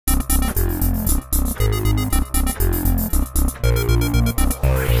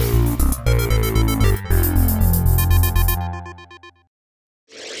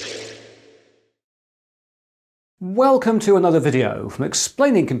Welcome to another video from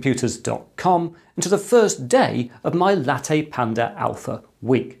explainingcomputers.com and to the first day of my LattePanda Alpha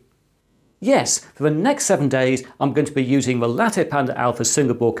week. Yes, for the next 7 days I'm going to be using the LattePanda Alpha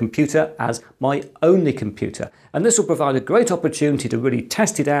single board computer as my only computer, and this will provide a great opportunity to really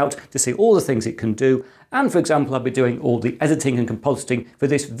test it out, to see all the things it can do, and for example I'll be doing all the editing and compositing for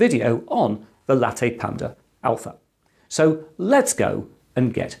this video on the LattePanda Alpha. So let's go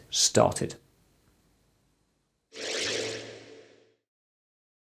and get started.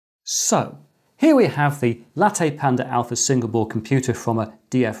 So, here we have the LattePanda Alpha single board computer from a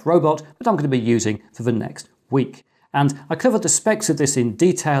DF robot that I'm going to be using for the next week. And I covered the specs of this in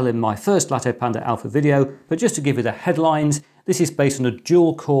detail in my first LattePanda Alpha video, but just to give you the headlines, this is based on a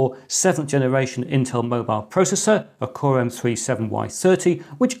dual-core 7th generation Intel mobile processor, a Core M3 7Y30,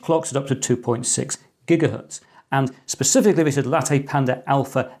 which clocks at up to 2.6 GHz. And specifically this is LattePanda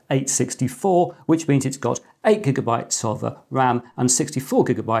Alpha 864, which means it's got 8 GB of RAM and 64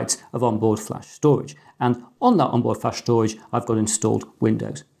 GB of onboard flash storage. And on that onboard flash storage, I've got installed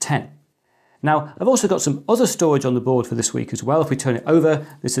Windows 10. Now, I've also got some other storage on the board for this week as well. If we turn it over,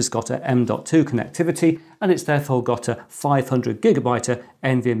 this has got a M.2 connectivity, and it's therefore got a 500 GB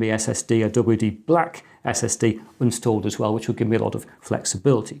NVMe SSD, a WD Black SSD installed as well, which will give me a lot of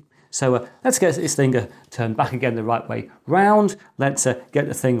flexibility. So let's get this thing turned back again the right way round. Let's get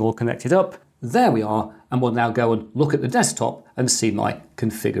the thing all connected up. There we are, and we'll now go and look at the desktop and see my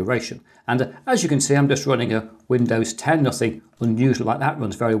configuration. And as you can see, I'm just running a Windows 10, nothing unusual like that,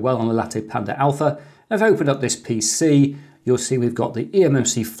 runs very well on the LattePanda Alpha. I've opened up this PC, you'll see we've got the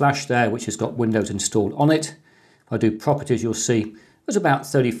eMMC flash there, which has got Windows installed on it. If I do properties, you'll see there's about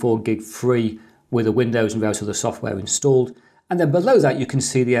 34 gig free with the Windows and various other software installed. And then below that you can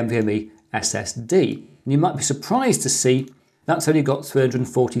see the NVMe SSD. And you might be surprised to see that's only got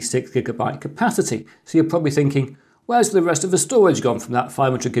 346 GB capacity. So you're probably thinking, where's the rest of the storage gone from that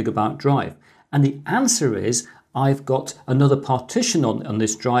 500 GB drive? And the answer is, I've got another partition on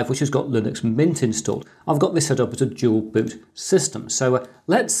this drive which has got Linux Mint installed. I've got this set up as a dual boot system. So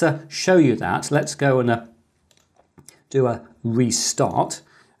let's show you that. Let's go and do a restart.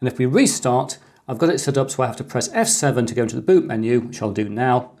 And if we restart, I've got it set up so I have to press F7 to go into the boot menu, which I'll do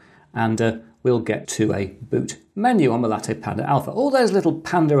now, and we'll get to a boot menu on the LattePanda Alpha. Oh, there's little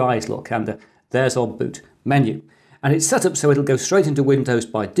panda eyes, look, and there's our boot menu. And it's set up so it'll go straight into Windows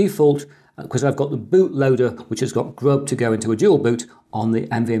by default, because I've got the bootloader, which has got grub to go into a dual boot on the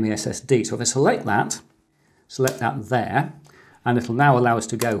NVMe SSD. So if I select that there, and it'll now allow us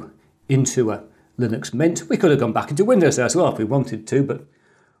to go into a Linux Mint. We could have gone back into Windows there as well if we wanted to, but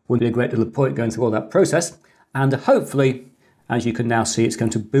wouldn't be a great little point going through all that process. And hopefully, as you can now see, it's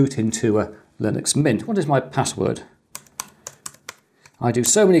going to boot into a Linux Mint. What is my password? I do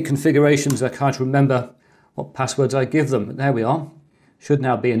so many configurations I can't remember what passwords I give them. But there we are. Should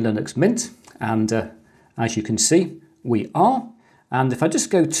now be in Linux Mint. And as you can see, we are. And if I just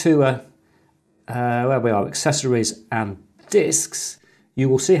go to where we are, accessories and disks, you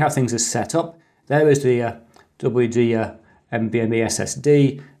will see how things are set up. There is the WD NVMe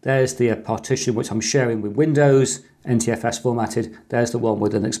SSD, there's the partition which I'm sharing with Windows, NTFS formatted, there's the one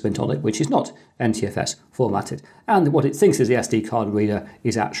with Linux Mint on it, which is not NTFS formatted. And what it thinks is the SD card reader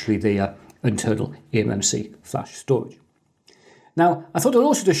is actually the internal eMMC flash storage. Now, I thought I'd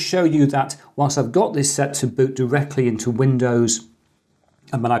also just show you that whilst I've got this set to boot directly into Windows,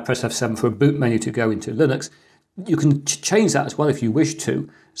 and when I press F7 for a boot menu to go into Linux, you can change that as well if you wish to.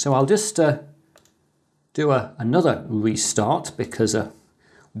 So I'll just do another restart because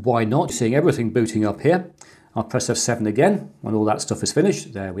why not? You're seeing everything booting up here. I'll press F7 again when all that stuff is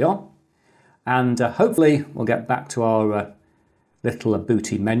finished. There we are. And hopefully we'll get back to our little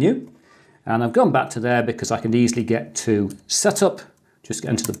booty menu. And I've gone back to there because I can easily get to Setup, just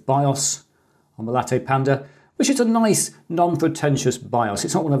get into the BIOS on the LattePanda, which is a nice non-pretentious BIOS.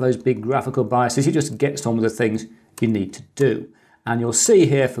 It's not one of those big graphical BIOSes. It just gets on with the things you need to do. And you'll see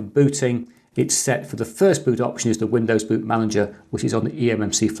here for booting, it's set for the first boot option is the Windows Boot Manager, which is on the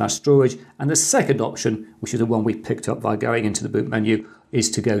eMMC flash storage. And the second option, which is the one we picked up by going into the boot menu,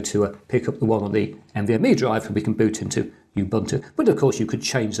 is to go to pick up the one on the NVMe drive and we can boot into Ubuntu. But of course you could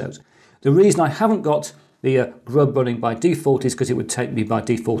change those. The reason I haven't got the grub running by default is because it would take me by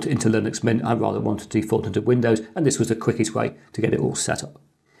default into Linux Mint. I'd rather want to default into Windows, and this was the quickest way to get it all set up.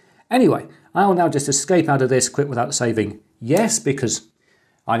 Anyway, I'll now just escape out of this quick without saving yes, because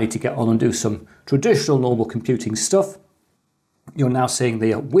I need to get on and do some traditional normal computing stuff. You're now seeing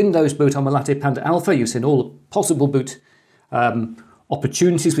the Windows boot on the LattePanda Alpha. You've seen all the possible boot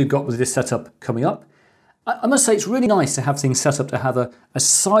opportunities we've got with this setup coming up. I must say it's really nice to have things set up to have a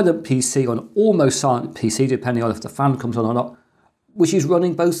silent PC or an almost silent PC, depending on if the fan comes on or not, which is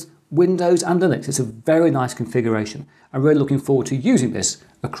running both Windows and Linux. It's a very nice configuration. I'm really looking forward to using this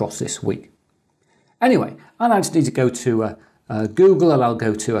across this week. Anyway, I now just need to go to Google, and I'll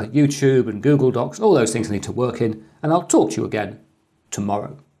go to YouTube and Google Docs, all those things I need to work in, and I'll talk to you again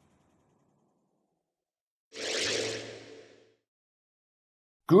tomorrow.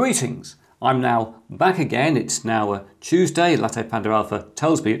 Greetings. I'm now back again. It's now Tuesday. LattePanda Alpha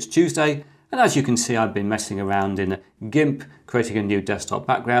tells me it's Tuesday. And as you can see, I've been messing around in GIMP, creating a new desktop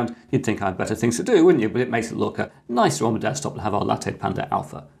background. You'd think I had better things to do, wouldn't you? But it makes it look nicer on the desktop to have our LattePanda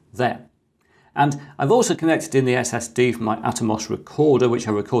Alpha there. And I've also connected in the SSD from my Atomos recorder, which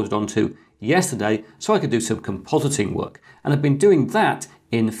I recorded onto yesterday, so I could do some compositing work. And I've been doing that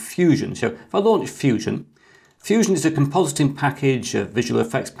in Fusion. So if I launch Fusion, Fusion is a compositing package, a visual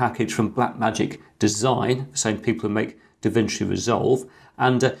effects package from Blackmagic Design, the same people who make DaVinci Resolve,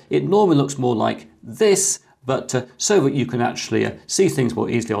 and it normally looks more like this, but so that you can actually see things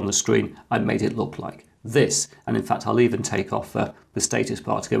more easily on the screen, I made it look like this. And in fact, I'll even take off the status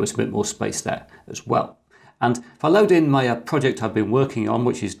bar to give us a bit more space there as well. And if I load in my project I've been working on,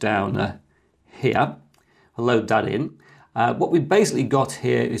 which is down here, I'll load that in. What we've basically got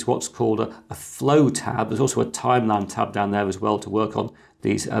here is what's called a flow tab. There's also a timeline tab down there as well to work on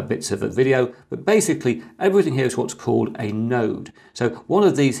these bits of a video. But basically, everything here is what's called a node. So one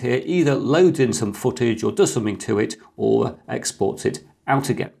of these here either loads in some footage or does something to it or exports it out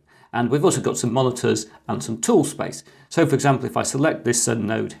again. And we've also got some monitors and some tool space. So for example, if I select this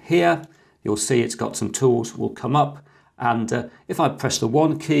node here, you'll see it's got some tools will come up. And if I press the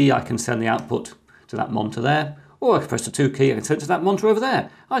 1 key, I can send the output to that monitor there. Or I can press the 2 key, I can send it to that monitor over there.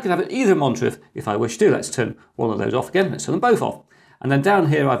 I can have it either monitor if I wish to. Let's turn one of those off again. Let's turn them both off. And then down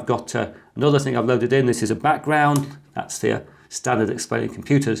here I've got another thing I've loaded in. This is a background. That's the standard Explaining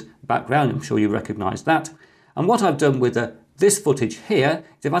Computers background. I'm sure you recognise that. And what I've done with this footage here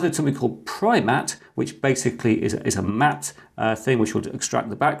is I've added something called Primat, which basically is a matte thing which will extract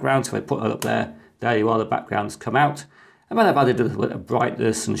the background. So if I put that up there, there you are, the backgrounds come out. And then I've added a little bit of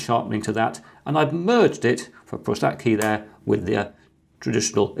brightness and sharpening to that, and I've merged it, if I push that key there, with the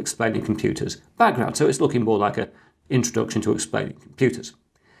traditional Explaining Computers background. So it's looking more like an introduction to Explaining Computers.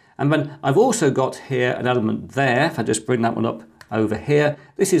 And then I've also got here an element there, if I just bring that one up over here.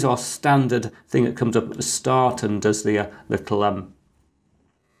 This is our standard thing that comes up at the start and does the little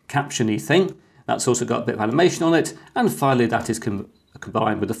caption-y thing. That's also got a bit of animation on it. And finally, that is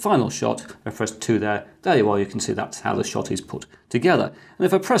combined with the final shot. I press 2 there. There you are. You can see that's how the shot is put together. And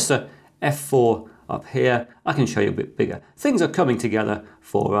if I press the F4 up here, I can show you a bit bigger. Things are coming together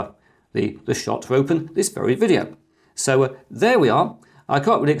for the shot to open this very video. So there we are. I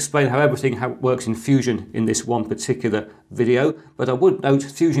can't really explain how everything works in Fusion in this one particular video, but I would note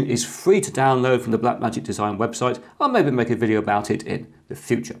Fusion is free to download from the Blackmagic Design website. I'll maybe make a video about it in the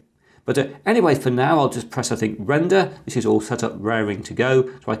future. But anyway, for now, I'll just press, I think, render. This is all set up, raring to go.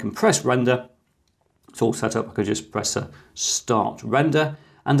 So I can press render. It's all set up. I could just press start render.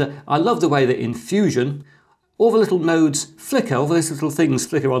 And I love the way that in Fusion, all the little nodes flicker, all those little things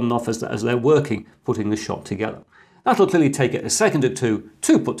flicker on and off as they're working, putting the shot together. That'll clearly take it a second or two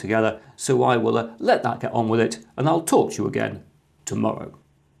to put together, so I will let that get on with it, and I'll talk to you again tomorrow.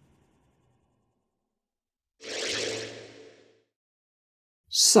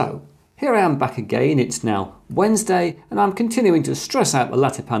 So, here I am back again. It's now Wednesday, and I'm continuing to stress out the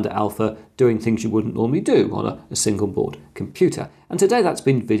LattePanda Alpha doing things you wouldn't normally do on a single board computer. And today that's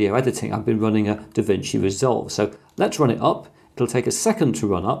been video editing. I've been running a DaVinci Resolve. So let's run it up. It'll take a second to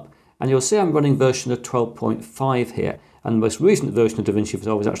run up, and you'll see I'm running version of 12.5 here. And the most recent version of DaVinci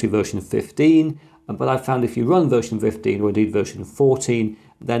Resolve is actually version 15, but I found if you run version 15 or indeed version 14,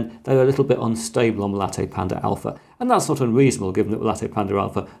 then they're a little bit unstable on the LattePanda Alpha. And that's not unreasonable given that LattePanda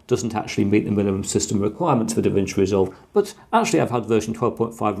Alpha doesn't actually meet the minimum system requirements for DaVinci Resolve. But actually I've had version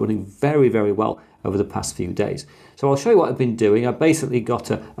 12.5 running very, very well over the past few days. So I'll show you what I've been doing. I've basically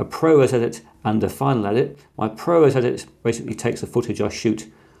got a ProRes edit and a final edit. My ProRes edit basically takes the footage I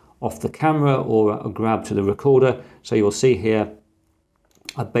shoot off the camera or a grab to the recorder. So you'll see here,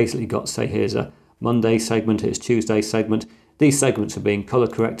 I've basically got, say, here's a Monday segment, here's Tuesday segment. These segments are being color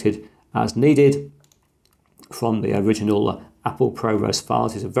corrected as needed from the original Apple ProRes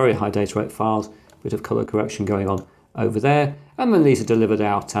files. These are very high data rate files, bit of color correction going on over there. And then these are delivered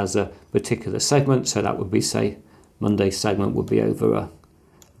out as a particular segment. So that would be, say, Monday segment would be over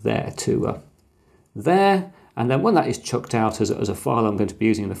there to there. And then when that is chucked out as a file I'm going to be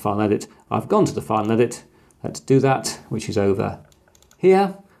using in the file edit, I've gone to the file edit. Let's do that, which is over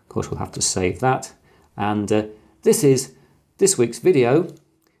here. Of course, we'll have to save that. and this is this week's video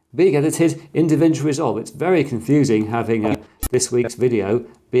being edited in DaVinci Resolve. It's very confusing having this week's video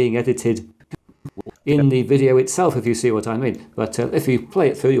being edited in the video itself, if you see what I mean. But if you play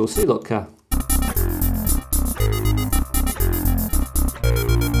it through, you'll see, look,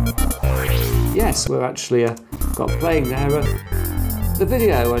 yes, we're actually got playing there the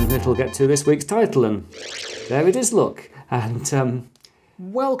video, and it'll get to this week's title, and there it is, look. And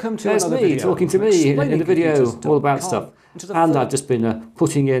welcome to there's me talking to me in the video all about stuff. And I've just been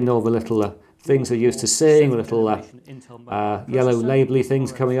putting in all the little things they're used to seeing, the little yellow labelly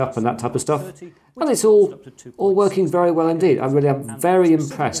things coming up and that type of stuff. And it's all working very well indeed. I really am very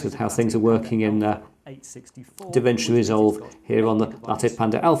impressed with how things are working in DaVinci Resolve here on the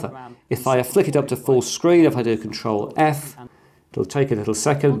LattePanda Alpha. If I flick it up to full screen, if I do Control F, it'll take a little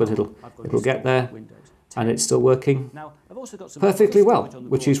second, but it'll get there, and it's still working perfectly well,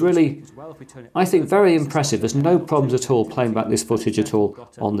 which is really, I think, very impressive. There's no problems at all playing back this footage at all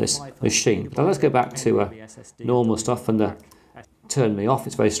on this machine. But let's go back to normal stuff and turn me off.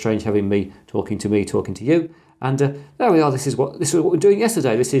 It's very strange having me talking to you. And there we are. This is what we're doing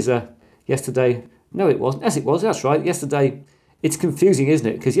yesterday. This is yesterday. No, it wasn't. Yes, it was. That's right. Yesterday. It's confusing, isn't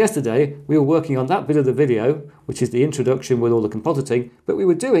it? Because yesterday we were working on that bit of the video, which is the introduction with all the compositing, but we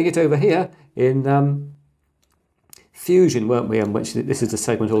were doing it over here in Fusion, weren't we? And which this is the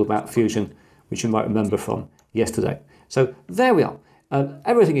segment all about Fusion, which you might remember from yesterday. So there we are.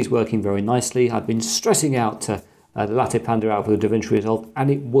 Everything is working very nicely. I've been stressing out the LattePanda Alpha with DaVinci Resolve, and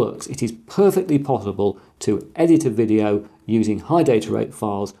it works. It is perfectly possible to edit a video using high data rate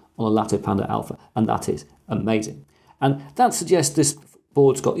files on a LattePanda Alpha, and that is amazing. And that suggests this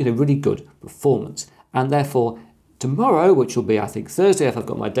board's got really good performance. And therefore, tomorrow, which will be, I think, Thursday, if I've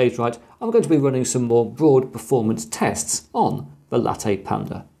got my date right, I'm going to be running some more broad performance tests on the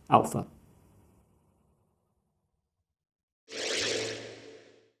LattePanda Alpha.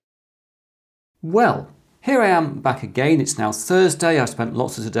 Well, here I am back again. It's now Thursday. I've spent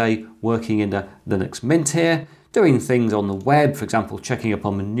lots of today working in the Linux Mint here, doing things on the web, for example, checking up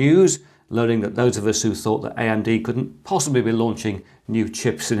on the news, learning that those of us who thought that AMD couldn't possibly be launching new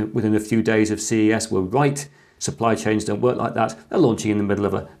chips within a few days of CES were right. Supply chains don't work like that. They're launching in the middle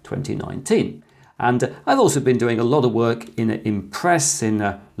of 2019. And I've also been doing a lot of work in Impress, in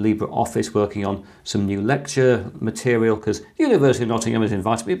LibreOffice, working on some new lecture material, because the University of Nottingham has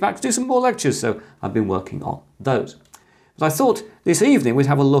invited me back to do some more lectures, so I've been working on those. But I thought this evening we'd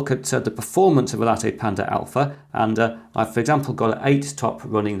have a look at the performance of a LattePanda Alpha, and I've, for example, got an 8 top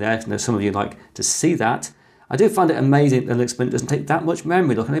running there. I know some of you like to see that. I do find it amazing that Linux Mint doesn't take that much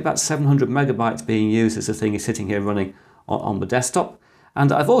memory. Look, only about 700 megabytes being used as the thing is sitting here running on the desktop. And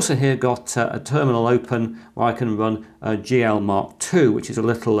I've also here got a terminal open where I can run GL Mark II, which is a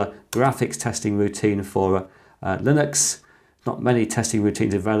little graphics testing routine for Linux. Not many testing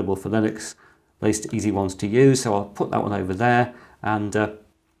routines available for Linux, at least easy ones to use, so I'll put that one over there. And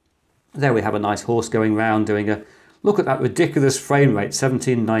there we have a nice horse going round doing a look at that ridiculous frame rate,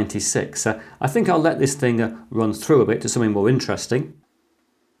 1796. I think I'll let this thing run through a bit to something more interesting.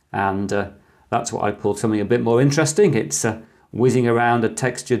 And that's what I call something a bit more interesting. It's whizzing around a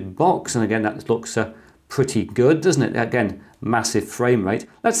textured box, and again that looks pretty good, doesn't it? Again, massive frame rate.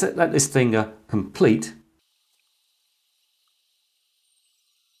 Let's let this thing complete.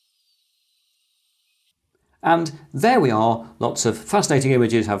 And there we are, lots of fascinating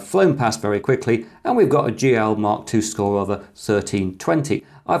images have flown past very quickly, and we've got a GL Mark II score of 1320.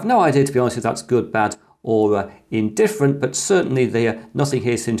 I've no idea, to be honest, if that's good, bad or indifferent, but certainly nothing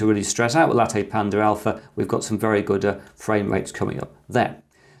here seemed to really stress out with LattePanda Alpha. We've got some very good frame rates coming up there.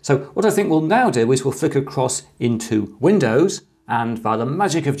 So what I think we'll now do is we'll flick across into Windows, and by the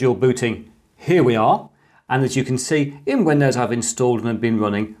magic of dual booting, here we are. And as you can see, in Windows I've installed and have been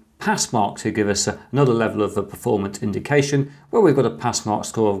running passmark to give us another level of performance indication, where we've got a passmark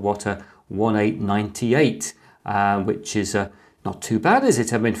score of 1898, which is not too bad, is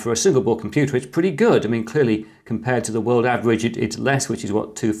it? I mean, for a single board computer, it's pretty good. I mean, clearly compared to the world average, it's less, which is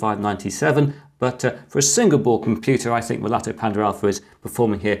 2597. But for a single board computer, I think the LattePanda Alpha is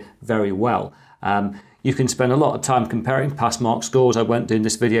performing here very well. You can spend a lot of time comparing passmark scores. I won't do in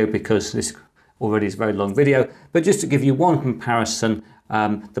this video because this already is a very long video. But just to give you one comparison,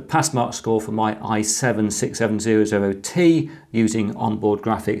 the passmark score for my i7-6700T using onboard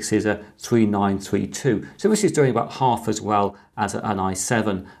graphics is a 3932. So this is doing about half as well as an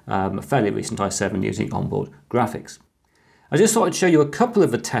i7, a fairly recent i7 using onboard graphics. I just thought I'd show you a couple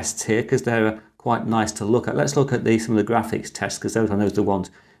of the tests here because they're quite nice to look at. Let's look at some of the graphics tests because those are the ones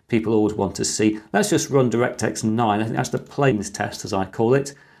people always want to see. Let's just run DirectX 9. I think that's the planes test, as I call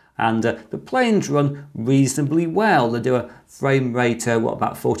it. And the planes run reasonably well. They do a frame rate,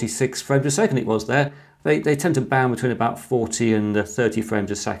 about 46 frames a second it was there. They tend to bound between about 40 and 30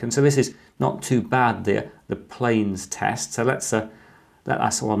 frames a second. So this is not too bad, the planes test. So let's let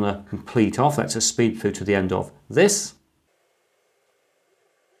that one complete off. Let's speed through to the end of this.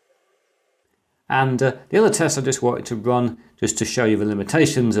 And the other test I just wanted to run, just to show you the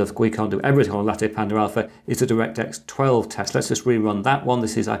limitations of we can't do everything on LattePanda Alpha, is the DirectX 12 test. Let's just rerun that one.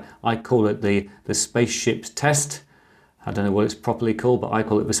 This is, I call it the spaceships test. I don't know what it's properly called, but I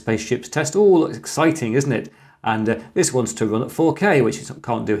call it the spaceships test. Oh, looks exciting, isn't it? And this one's to run at 4K, which I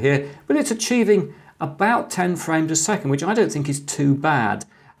can't do here, but it's achieving about 10 frames a second, which I don't think is too bad.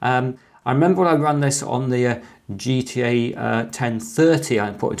 I remember when I ran this on the GTA 1030,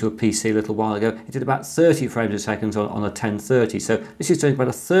 I put it to a PC a little while ago, it did about 30 frames a second on a 1030. So this is doing about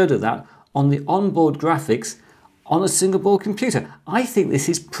a third of that on the onboard graphics on a single board computer. I think this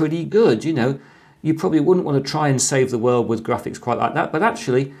is pretty good. You know, you probably wouldn't want to try and save the world with graphics quite like that, but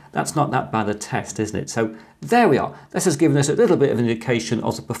actually that's not that bad a test, isn't it? So there we are. This has given us a little bit of an indication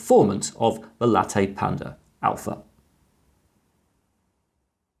of the performance of the LattePanda Alpha.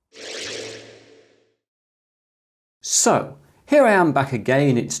 So here I am back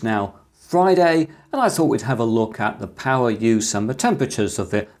again. It's now Friday, and I thought we'd have a look at the power use and the temperatures of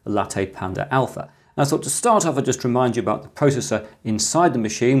the LattePanda Alpha. And I thought to start off, I'd just remind you about the processor inside the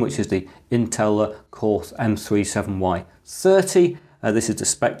machine, which is the Intel Core M37Y30. This is the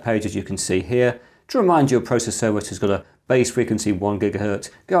spec page, as you can see here. To remind you, a processor which has got a base frequency 1 GHz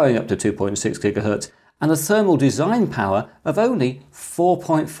going up to 2.6 GHz and a thermal design power of only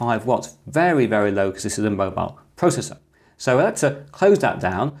 4.5 watts. Very, very low because this is a mobile processor. So let's close that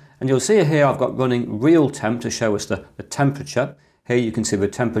down, and you'll see here I've got running real temp to show us the temperature. Here you can see the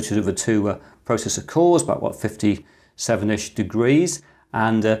temperatures of the two processor cores, about 57-ish degrees.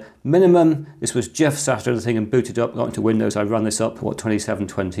 And minimum, this was just after the thing and booted up, got into Windows, I run this up,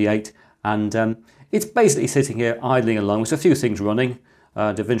 2728. And it's basically sitting here idling along. There's a few things running.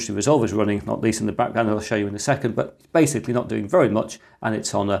 DaVinci Resolve is running, not least in the background, I'll show you in a second, but it's basically not doing very much, and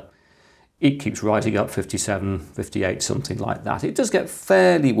it's on it keeps rising up 57, 58, something like that. It does get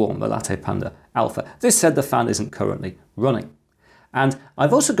fairly warm, the LattePanda Alpha. This said, the fan isn't currently running. And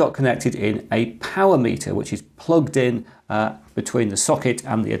I've also got connected in a power meter, which is plugged in between the socket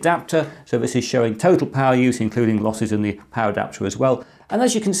and the adapter. So this is showing total power use, including losses in the power adapter as well. And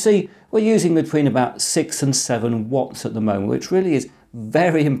as you can see, we're using between about 6 and 7 watts at the moment, which really is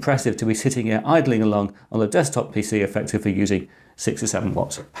very impressive to be sitting here idling along on a desktop PC, effectively using 6 or 7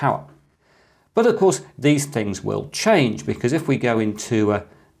 watts of power. But of course, these things will change, because if we go into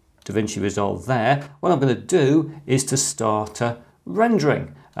DaVinci Resolve there, what I'm going to do is to start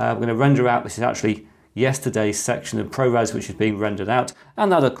rendering. We're going to render out, this is actually yesterday's section of ProRes which is being rendered out,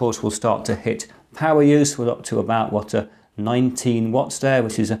 and that of course will start to hit power use. We're up to about 19 watts there,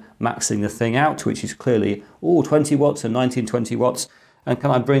 which is maxing the thing out, which is clearly 20 watts and 19, 20 watts. And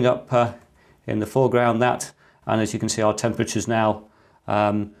can I bring up in the foreground that, and as you can see our temperatures now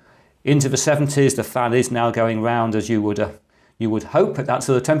into the 70s. The fan is now going round as you would hope at that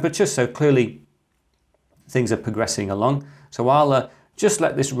sort of temperature, so clearly things are progressing along. So I'll just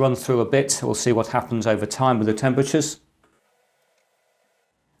let this run through a bit. We'll see what happens over time with the temperatures.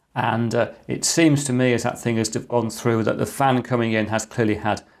 And it seems to me, as that thing has gone through, that the fan coming in has clearly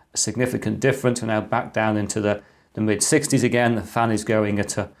had a significant difference. We're now back down into the mid-60s again. The fan is going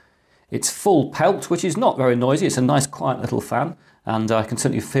at its full pelt, which is not very noisy. It's a nice quiet little fan, and I can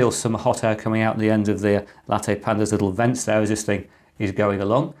certainly feel some hot air coming out the end of the LattePanda's little vents there as this thing is going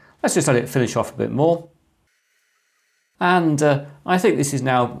along. Let's just let it finish off a bit more. And I think this is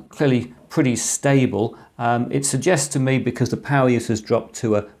now clearly pretty stable. It suggests to me, because the power use has dropped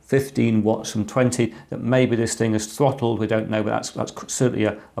to 15 watts from 20, that maybe this thing is throttled. We don't know, but that's certainly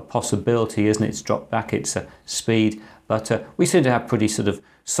a possibility, isn't it? It's dropped back its speed. But we seem to have pretty sort of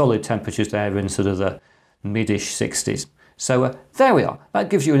solid temperatures there in sort of the mid-ish 60s. So there we are. That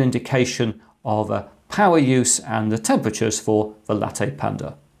gives you an indication of power use and the temperatures for the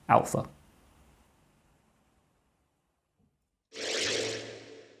LattePanda Alpha.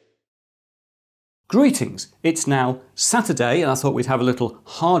 Greetings, it's now Saturday, and I thought we'd have a little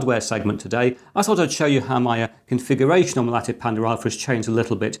hardware segment today. I thought I'd show you how my configuration on the LattePanda Alpha has changed a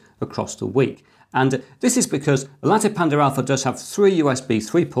little bit across the week. And this is because the LattePanda Alpha does have 3 USB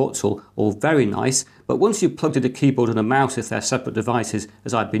 3 ports, all very nice, but once you've plugged in a keyboard and a mouse, if they're separate devices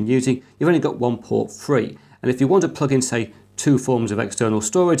as I've been using, you've only got 1 port free. And if you want to plug in, say, 2 forms of external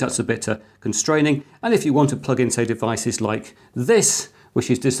storage, that's a bit constraining. And if you want to plug in, say, devices like this, which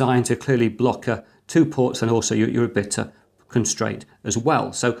is designed to clearly block 2 ports, and also you're a bit constraint as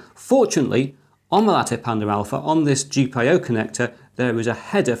well. So fortunately, on the LattePanda Alpha, on this GPIO connector, there is a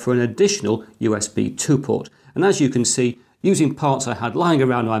header for an additional USB 2 port. And as you can see, using parts I had lying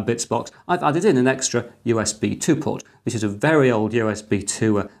around my bits box, I've added in an extra USB 2 port. This is a very old USB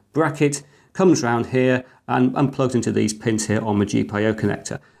 2 bracket, comes round here and plugs into these pins here on the GPIO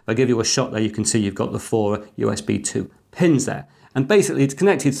connector. If I give you a shot there, you can see you've got the 4 USB 2 pins there. And basically it's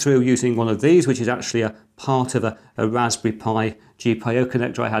connected through using one of these, which is actually a part of a Raspberry Pi GPIO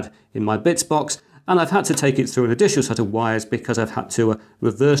connector I had in my bits box. And I've had to take it through an additional set of wires because I've had to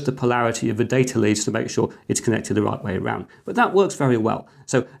reverse the polarity of the data leads to make sure it's connected the right way around. But that works very well.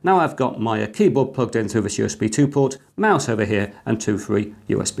 So now I've got my keyboard plugged in through this USB 2 port, mouse over here, and 2 free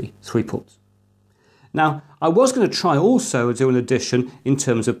USB 3 ports. Now, I was going to try also do an addition in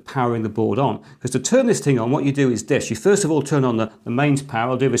terms of powering the board on, because to turn this thing on, what you do is this. You first of all turn on the mains power.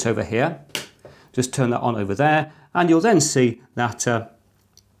 I'll do this over here. Just turn that on over there, and you'll then see that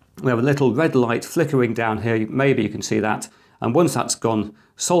we have a little red light flickering down here. Maybe you can see that. And once that's gone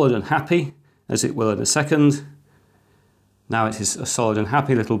solid and happy, as it will in a second, now it is a solid and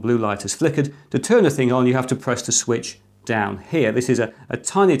happy, little blue light has flickered. To turn the thing on, you have to press the switch down here. This is a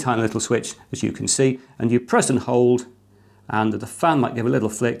tiny little switch, as you can see, and you press and hold, and the fan might give a little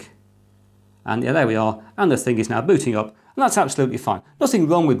flick, and yeah, there we are, and the thing is now booting up, and that's absolutely fine. Nothing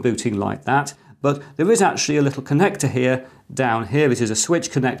wrong with booting like that, but there is actually a little connector here, down here. This is a switch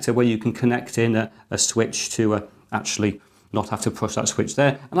connector where you can connect in a switch to actually not have to push that switch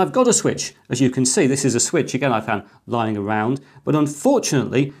there. And I've got a switch. As you can see, this is a switch, again, I found lying around. But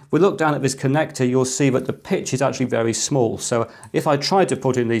unfortunately, if we look down at this connector, you'll see that the pitch is actually very small. So if I tried to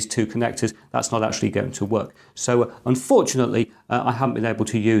put in these 2 connectors, that's not actually going to work. So unfortunately, I haven't been able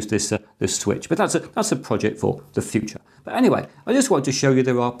to use this switch. But that's a project for the future. But anyway, I just wanted to show you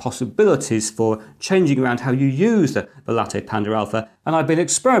there are possibilities for changing around how you use the LattePanda Alpha. And I've been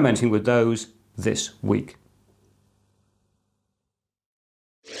experimenting with those this week.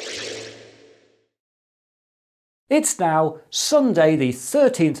 It's now Sunday the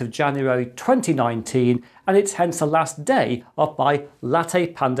 13th of January 2019, and it's hence the last day of my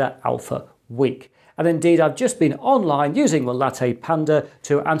LattePanda Alpha week. And indeed, I've just been online using the LattePanda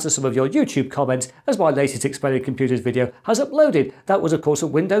to answer some of your YouTube comments as my latest Explaining Computers video has uploaded. That was of course a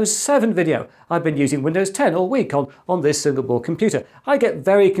Windows 7 video. I've been using Windows 10 all week on this single board computer. I get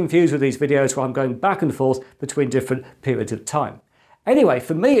very confused with these videos where I'm going back and forth between different periods of time. Anyway,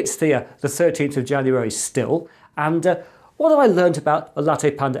 for me it's the 13th of January still, and what have I learned about the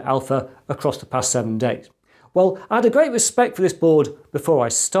LattePanda Alpha across the past 7 days? Well, I had a great respect for this board before I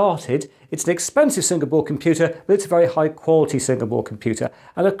started. It's an expensive single board computer, but it's a very high quality single board computer.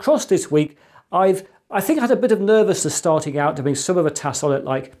 And across this week, I think I had a bit of nervousness starting out doing some of the tasks on it,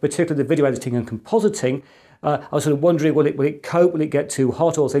 like particularly the video editing and compositing. I was sort of wondering, will it cope, will it get too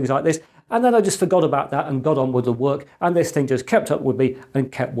hot, or things like this. And then I just forgot about that and got on with the work, and this thing just kept up with me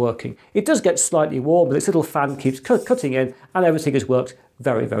and kept working. It does get slightly warm, but this little fan keeps cutting in, and everything has worked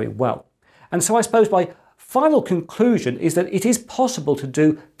very, very well. And so I suppose my final conclusion is that it is possible to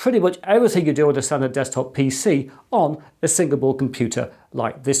do pretty much everything you do on a standard desktop PC on a single board computer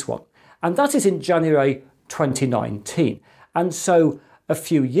like this one. And that is in January 2019. And so a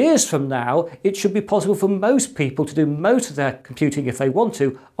few years from now, it should be possible for most people to do most of their computing, if they want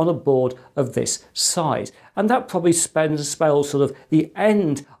to, on a board of this size. And that probably spells sort of the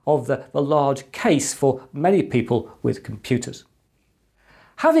end of the large case for many people with computers.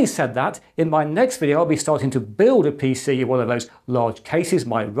 Having said that, in my next video, I'll be starting to build a PC in one of those large cases,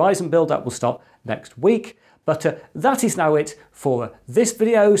 my Ryzen build. That will start next week. But that is now it for this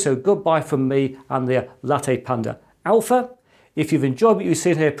video. So goodbye from me and the LattePanda Alpha. If you've enjoyed what you've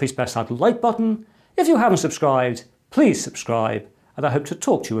seen here, please press that like button. If you haven't subscribed, please subscribe, and I hope to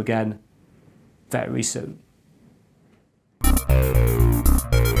talk to you again very soon.